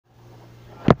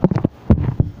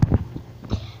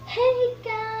Hey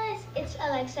guys, it's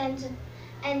Alexa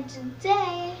and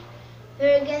today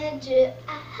we're gonna do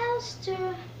a house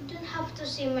tour. You don't have to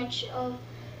see much of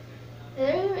the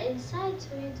room inside,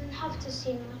 so you don't have to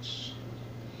see much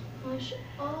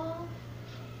of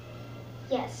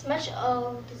much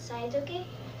of the side, okay?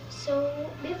 So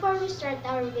before we start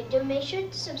our video, make sure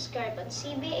to subscribe on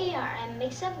CBAR and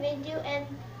Mix Up Video, and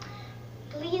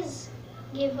please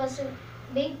give us a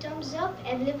big thumbs up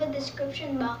and leave a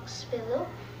description box below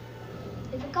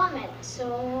with a comment.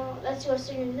 So let's go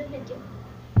straight into the video.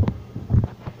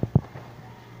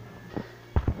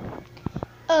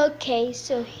 Okay,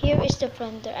 so here is the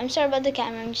front door. I'm sorry about the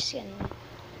camera, I'm just gonna...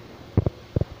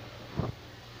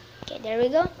 Okay, there we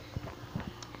go.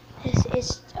 This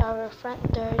is our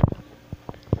front door.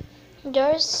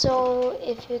 So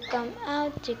if you come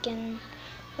out, you can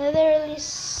literally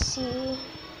see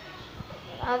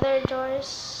other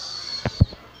doors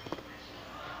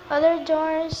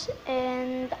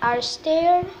and our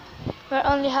stair. We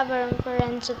only have a room for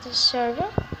Renzo to serve.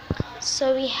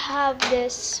 So we have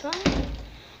this one.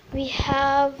 We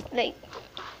have like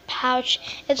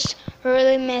pouch. It's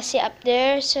really messy up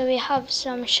there. So we have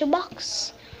some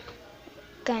shoebox.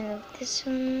 Kind of this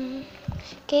one.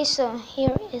 Okay, so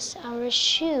here is our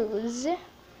shoes.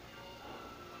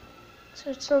 So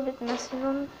it's a little bit messy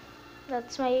one.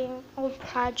 That's my old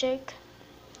project.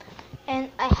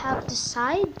 And I have the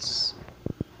sides.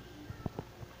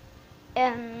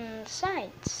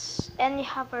 And you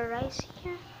have a rice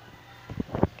here.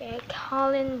 Okay,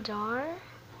 calendar.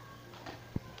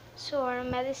 So our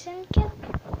medicine kit.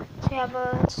 So you have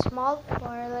a small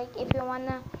for like if you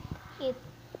wanna eat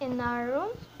in our room.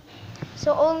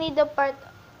 So only the part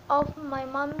of my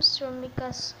mom's room,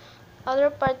 because other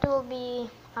part will be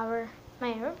my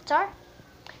room tour.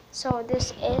 So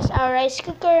this is our rice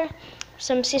cooker,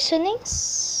 some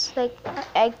seasonings like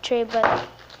egg tray, but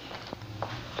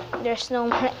there's no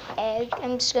more egg.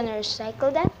 I'm just gonna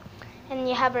recycle that. And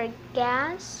you have our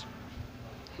gas.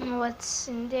 What's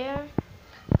in there?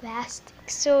 Plastic.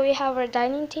 So we have our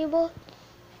dining table.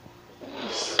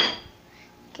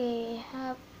 Okay,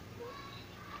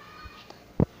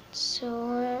 so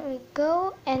there we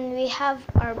go, and we have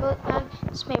our boat bag.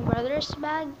 It's my brother's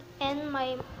bag and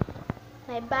my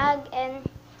bag and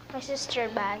my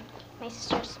sister's bag.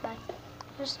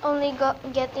 Just only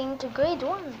getting to grade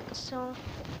 1. So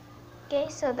okay,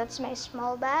 so that's my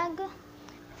small bag.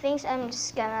 Things I'm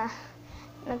just gonna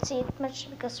not see it much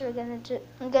because I'm gonna do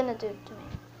it to me.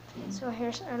 So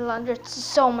here's our laundry. It's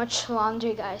so much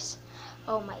laundry, guys.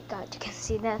 Oh my god, you can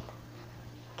see that.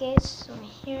 Okay, so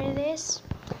here it is.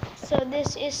 So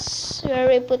this is where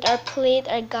we put our plate,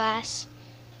 our glass,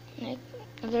 like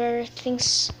other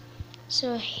things.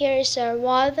 So here is our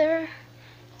water.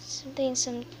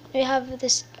 We have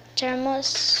this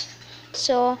thermos.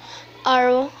 So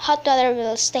our hot water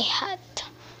will stay hot.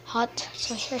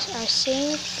 So here's our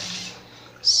sink.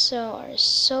 So our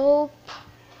soap.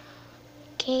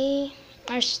 Okay,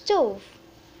 our stove.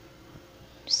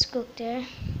 Just cook there.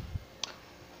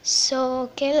 So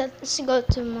okay, let's go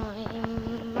to my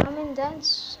mom and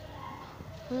dad's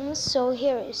room. So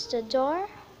here is the door.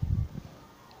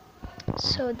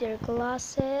 So their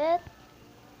closet.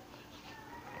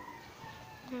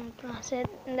 And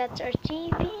that's our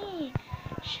TV.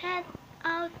 Shout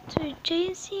out to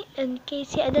JC and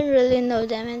Casey. I don't really know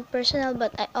them in personal,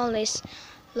 but I always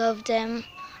love them.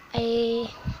 I'm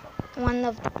one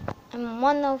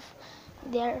of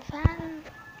their fans.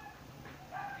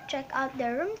 Check out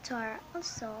their room tour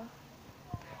also.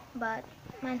 But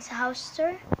mine's a house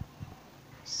tour.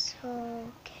 So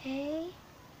okay.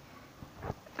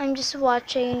 I'm just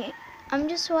watching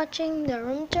the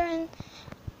room tour,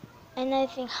 and I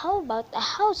think, how about a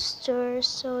house tour?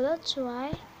 So that's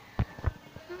why.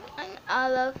 And I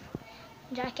love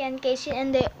Jackie and Casey,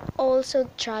 and they also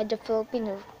tried the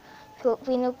Filipino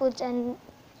foods, and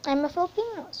I'm a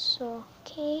Filipino, so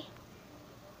okay.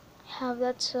 Have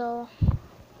that. So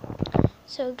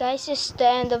guys, this is the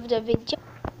end of the video.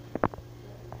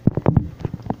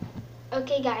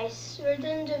 Okay guys, we're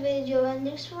done the video, and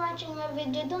thanks for watching my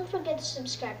video. Don't forget to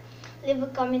subscribe, leave a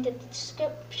comment in the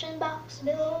description box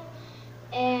below,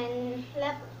 and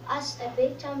leave us a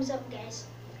big thumbs up, guys.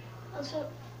 Also,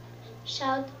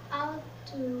 shout out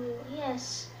to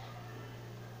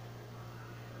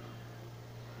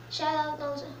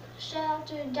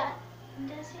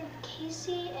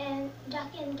Casey and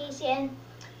Jackie and Casey, and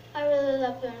I really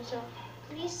love them. So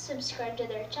please subscribe to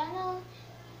their channel,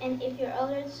 and if you're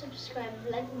already subscribed,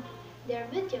 like their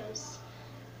videos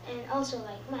and also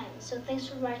like mine. So thanks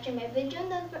for watching my video, and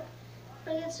don't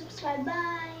forget to subscribe.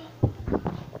 Bye.